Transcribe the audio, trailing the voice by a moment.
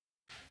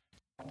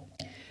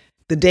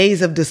The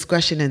days of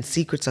discretion and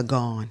secrets are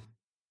gone.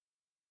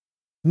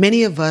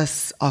 Many of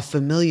us are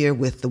familiar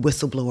with the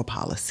whistleblower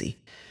policy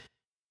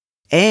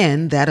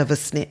and that of a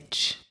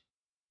snitch.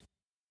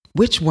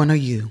 Which one are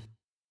you?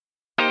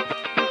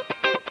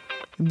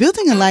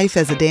 Building a life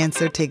as a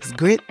dancer takes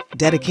grit,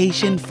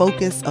 dedication,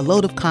 focus, a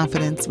load of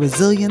confidence,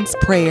 resilience,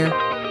 prayer,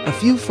 a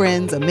few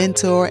friends, a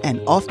mentor,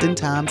 and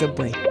oftentimes a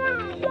break.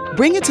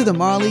 Bring It to the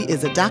Marley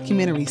is a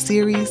documentary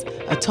series,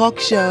 a talk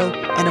show,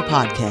 and a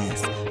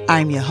podcast.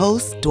 I'm your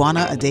host,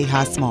 Dwana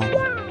Adeha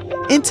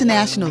Smallwood,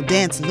 international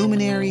dance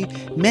luminary,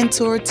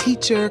 mentor,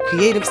 teacher,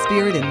 creative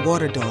spirit, and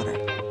water daughter.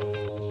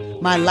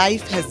 My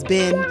life has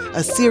been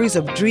a series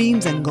of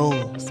dreams and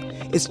goals.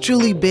 It's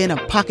truly been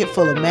a pocket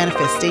full of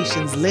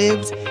manifestations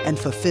lived and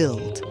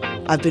fulfilled.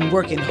 I've been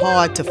working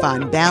hard to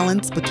find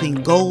balance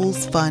between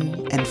goals,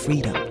 fun, and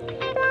freedom.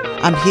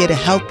 I'm here to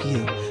help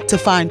you to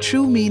find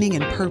true meaning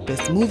and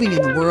purpose moving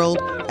in the world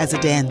as a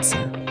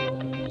dancer,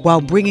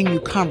 while bringing you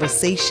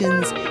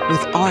conversations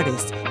with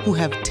artists who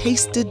have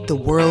tasted the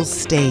world's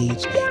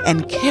stage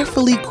and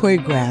carefully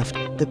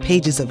choreographed the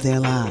pages of their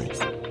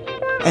lives,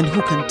 and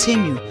who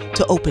continue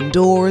to open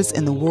doors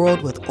in the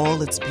world with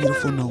all its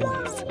beautiful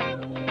noise.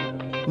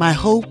 My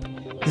hope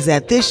is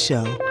that this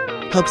show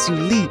helps you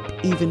leap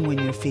even when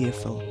you're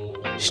fearful,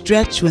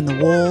 stretch when the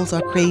walls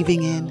are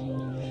caving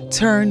in,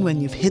 turn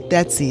when you've hit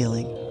that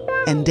ceiling,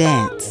 and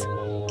dance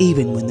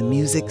even when the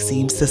music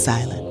seems to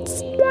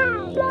silence.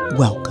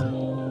 Welcome.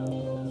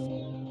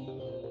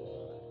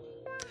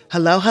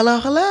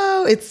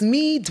 Hello. It's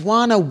me,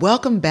 Dwana.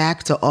 Welcome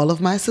back to all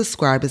of my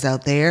subscribers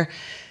out there.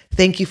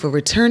 Thank you for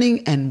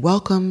returning and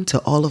welcome to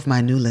all of my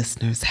new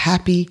listeners.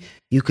 Happy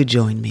you could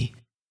join me.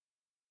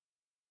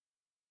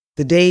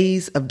 The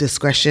days of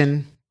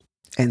discretion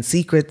and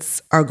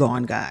secrets are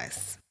gone,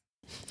 guys.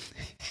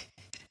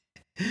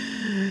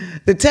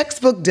 The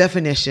textbook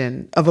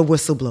definition of a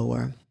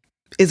whistleblower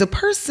is a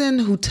person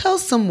who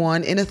tells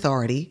someone in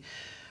authority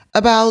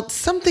about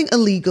something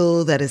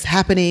illegal that is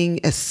happening,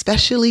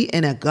 especially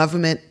in a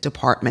government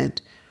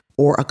department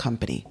or a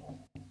company.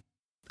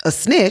 A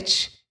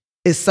snitch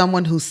is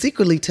someone who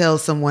secretly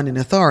tells someone in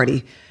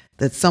authority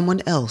that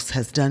someone else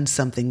has done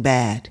something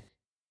bad.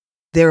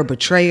 They're a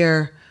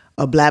betrayer,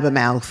 a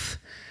blabbermouth,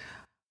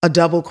 a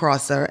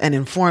double-crosser, an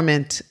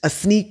informant, a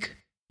sneak,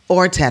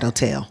 or a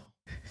tattletale.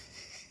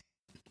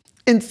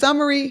 In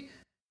summary,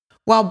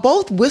 while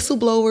both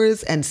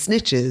whistleblowers and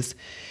snitches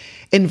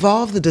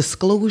involve the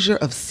disclosure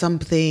of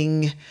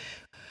something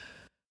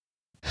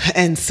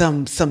and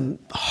some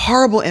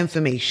horrible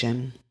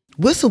information,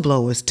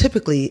 whistleblowers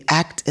typically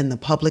act in the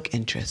public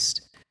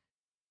interest.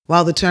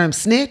 While the term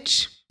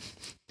snitch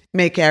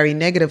may carry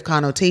negative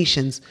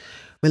connotations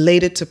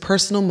related to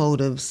personal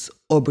motives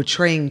or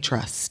betraying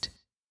trust.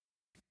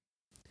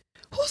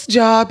 Whose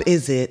job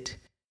is it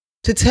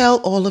to tell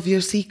all of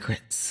your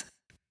secrets?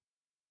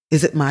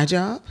 Is it my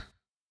job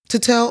to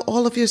tell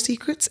all of your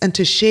secrets and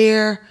to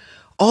share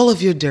all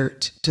of your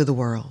dirt to the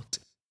world?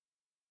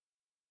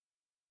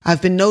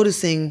 I've been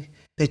noticing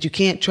that you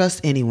can't trust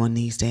anyone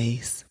these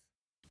days.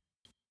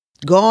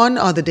 Gone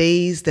are the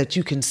days that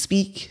you can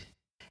speak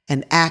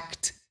and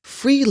act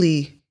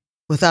freely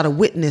without a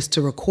witness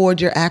to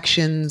record your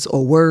actions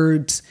or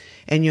words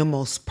and your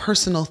most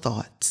personal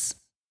thoughts.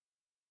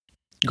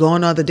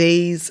 Gone are the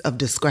days of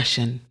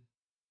discretion.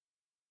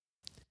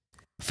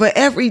 For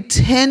every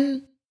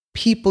 10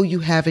 people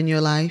you have in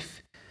your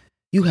life,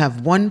 you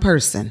have one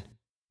person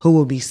who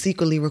will be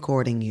secretly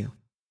recording you,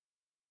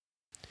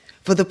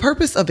 for the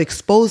purpose of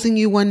exposing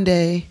you one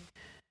day,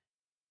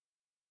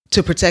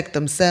 to protect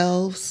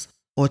themselves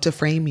or to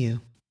frame you.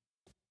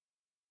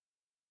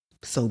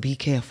 So be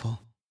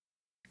careful.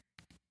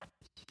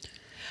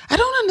 I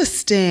don't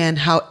understand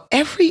how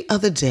every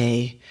other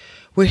day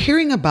we're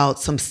hearing about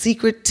some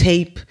secret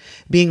tape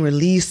being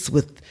released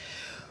with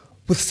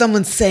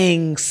someone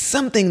saying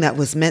something that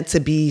was meant to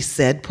be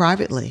said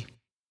privately.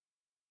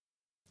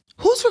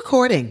 Who's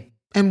recording?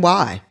 And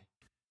why?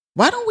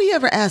 Why don't we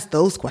ever ask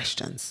those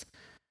questions?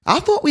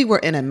 I thought we were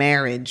in a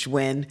marriage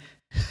when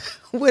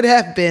would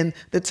have been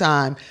the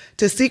time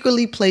to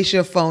secretly place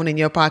your phone in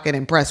your pocket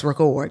and press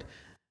record.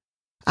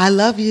 I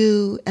love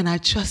you and I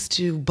trust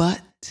you,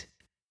 but...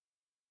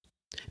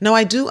 No,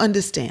 I do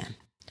understand.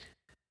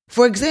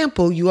 For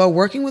example, you are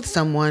working with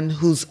someone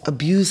who's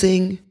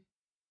abusing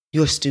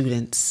your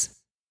students,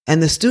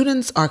 and the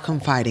students are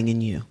confiding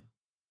in you.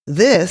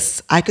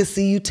 This, I could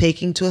see you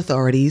taking to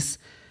authorities,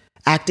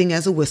 acting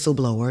as a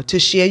whistleblower to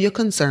share your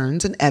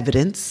concerns and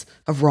evidence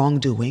of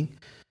wrongdoing,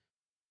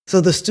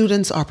 so the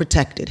students are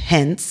protected,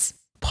 hence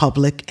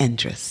public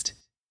interest.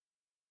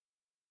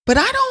 But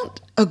I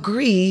don't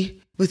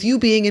agree with you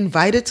being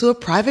invited to a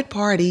private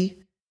party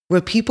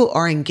where people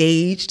are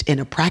engaged in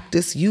a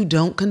practice you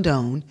don't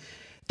condone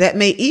that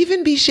may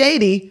even be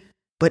shady,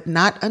 but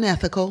not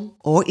unethical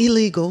or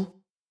illegal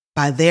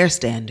by their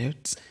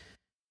standards.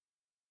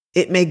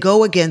 It may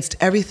go against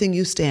everything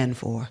you stand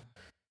for,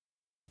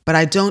 but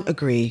I don't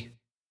agree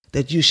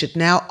that you should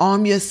now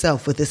arm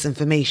yourself with this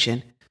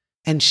information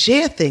and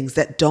share things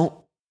that don't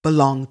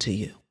belong to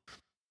you.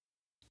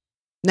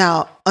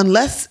 Now,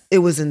 unless it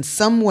was in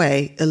some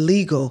way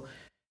illegal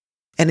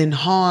and in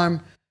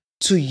harm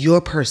to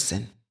your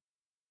person.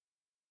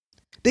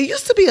 There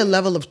used to be a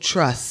level of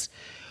trust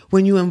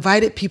when you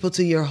invited people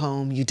to your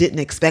home. You didn't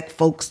expect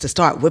folks to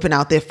start whipping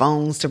out their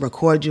phones to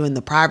record you in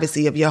the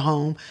privacy of your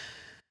home.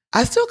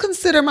 I still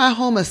consider my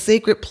home a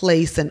sacred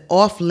place and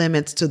off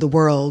limits to the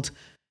world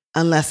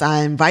unless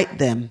I invite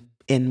them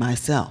in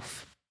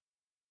myself.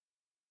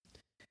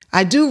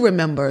 I do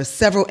remember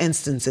several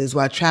instances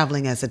while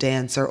traveling as a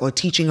dancer or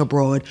teaching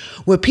abroad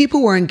where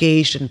people were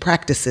engaged in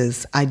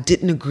practices I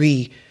didn't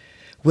agree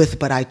with,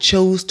 but I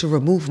chose to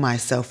remove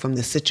myself from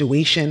the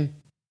situation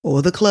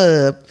or the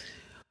club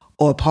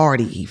or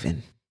party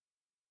even.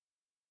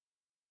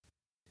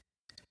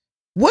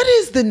 What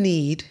is the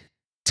need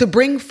to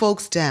bring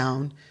folks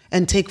down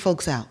and take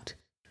folks out?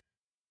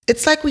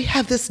 It's like we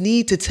have this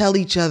need to tell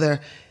each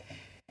other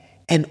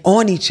and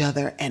on each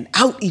other and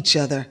out each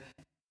other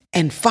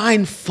and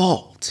find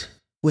fault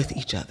with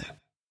each other.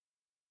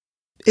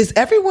 Is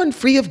everyone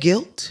free of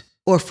guilt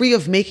or free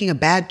of making a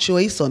bad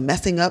choice or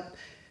messing up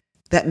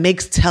that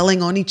makes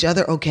telling on each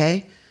other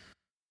okay?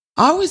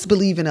 I always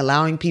believe in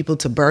allowing people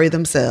to bury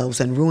themselves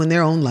and ruin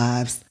their own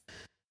lives.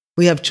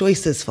 We have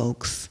choices,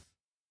 folks.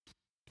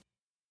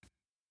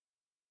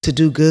 To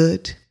do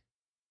good,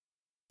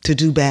 to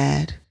do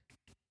bad,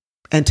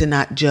 and to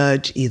not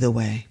judge either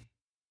way.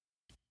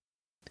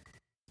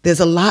 There's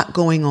a lot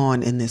going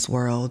on in this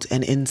world,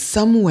 and in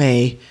some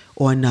way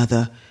or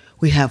another,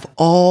 we have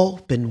all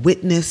been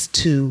witness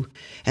to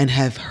and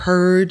have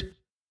heard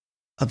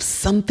of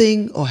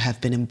something or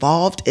have been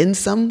involved in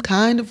some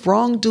kind of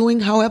wrongdoing,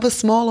 however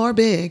small or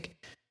big.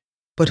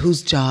 But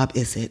whose job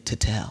is it to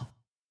tell,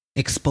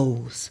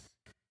 expose,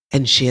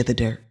 and share the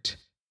dirt?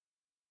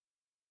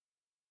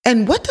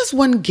 And what does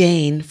one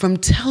gain from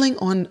telling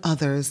on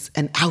others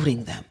and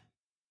outing them?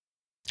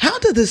 How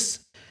does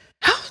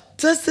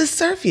this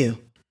serve you?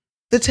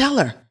 The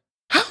teller,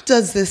 how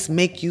does this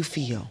make you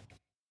feel?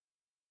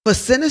 For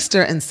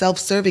sinister and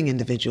self-serving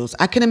individuals,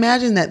 I can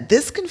imagine that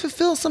this can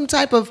fulfill some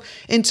type of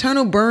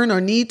internal burn or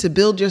need to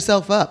build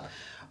yourself up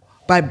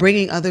by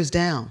bringing others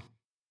down.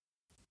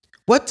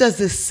 What does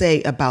this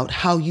say about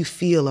how you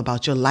feel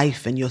about your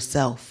life and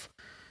yourself?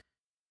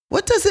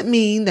 What does it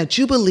mean that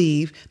you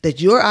believe that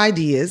your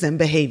ideas and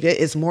behavior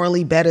is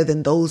morally better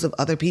than those of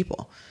other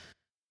people?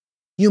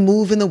 You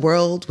move in the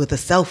world with a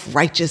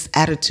self-righteous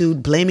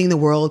attitude, blaming the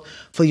world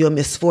for your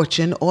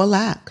misfortune or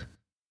lack.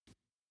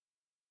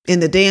 In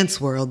the dance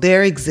world,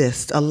 there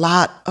exists a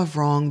lot of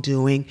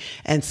wrongdoing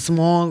and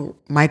small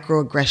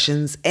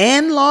microaggressions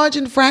and large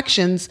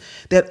infractions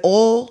that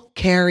all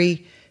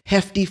carry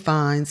hefty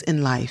fines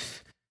in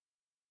life.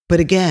 But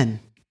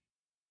again,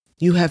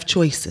 you have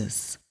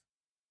choices.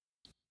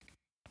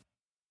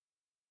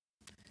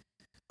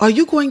 Are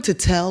you going to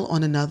tell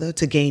on another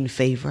to gain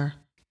favor?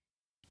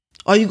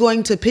 Are you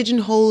going to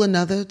pigeonhole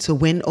another to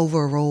win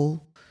over a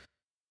role?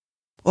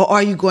 Or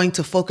are you going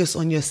to focus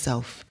on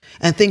yourself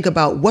and think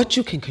about what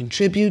you can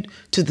contribute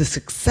to the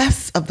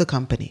success of the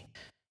company?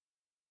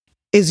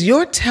 Is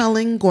your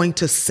telling going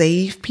to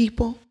save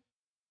people?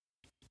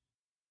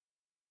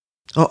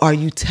 Or are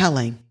you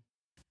telling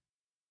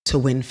to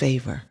win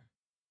favor?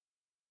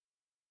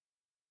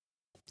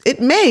 It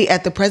may,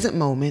 at the present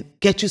moment,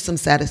 get you some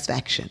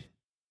satisfaction,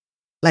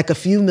 like a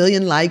few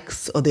million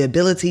likes or the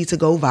ability to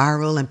go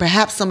viral and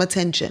perhaps some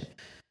attention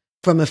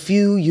from a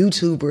few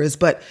YouTubers.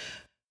 But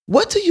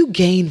what do you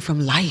gain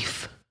from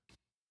life?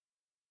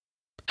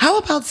 How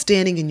about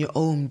standing in your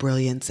own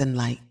brilliance and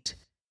light?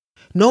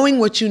 Knowing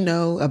what you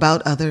know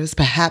about others,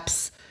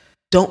 perhaps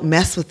don't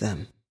mess with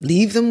them.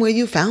 Leave them where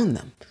you found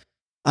them,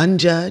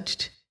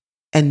 unjudged,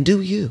 and do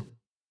you.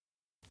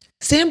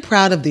 Stand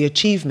proud of the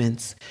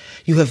achievements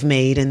you have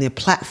made and the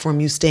platform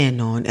you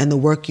stand on and the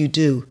work you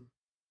do.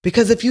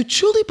 Because if you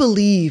truly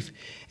believe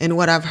in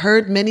what I've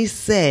heard many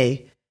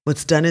say,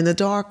 what's done in the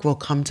dark will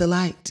come to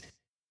light.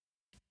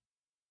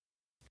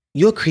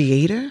 Your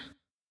Creator,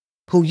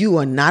 who you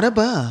are not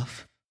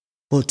above,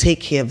 will take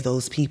care of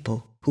those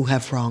people who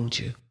have wronged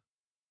you.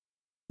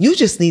 You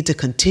just need to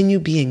continue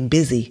being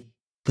busy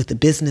with the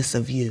business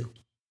of you.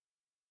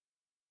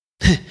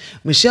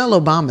 Michelle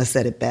Obama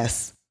said it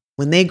best.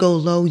 When they go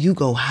low, you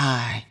go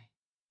high.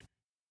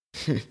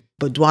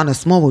 But Dwana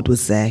Smallwood would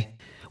say,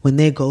 when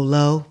they go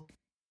low,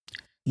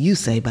 you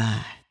say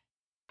bye.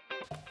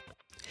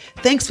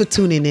 Thanks for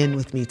tuning in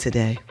with me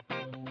today.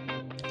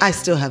 I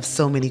still have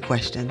so many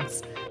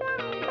questions.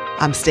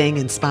 I'm staying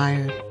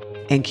inspired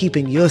and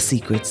keeping your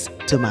secrets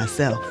to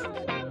myself.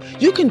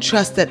 You can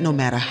trust that no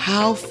matter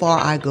how far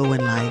I go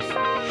in life,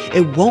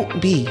 it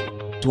won't be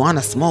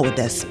Dwana Smallwood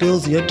that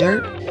spills your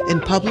dirt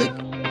in public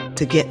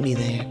to get me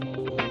there.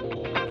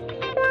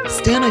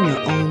 Stand on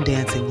your own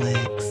dancing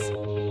legs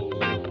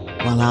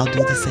while I'll do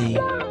the same.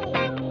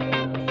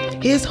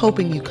 Here's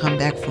hoping you come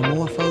back for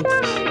more, folks.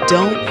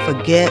 Don't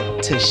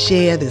forget to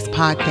share this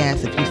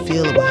podcast if you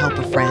feel it will help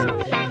a friend.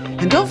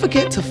 And don't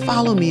forget to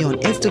follow me on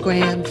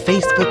Instagram,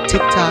 Facebook,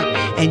 TikTok,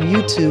 and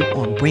YouTube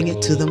on Bring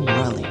It to Them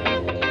Marley.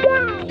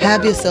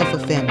 Have yourself a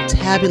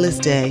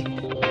fantabulous day,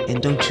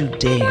 and don't you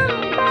dare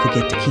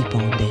forget to keep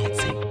on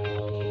dancing.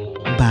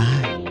 Bye.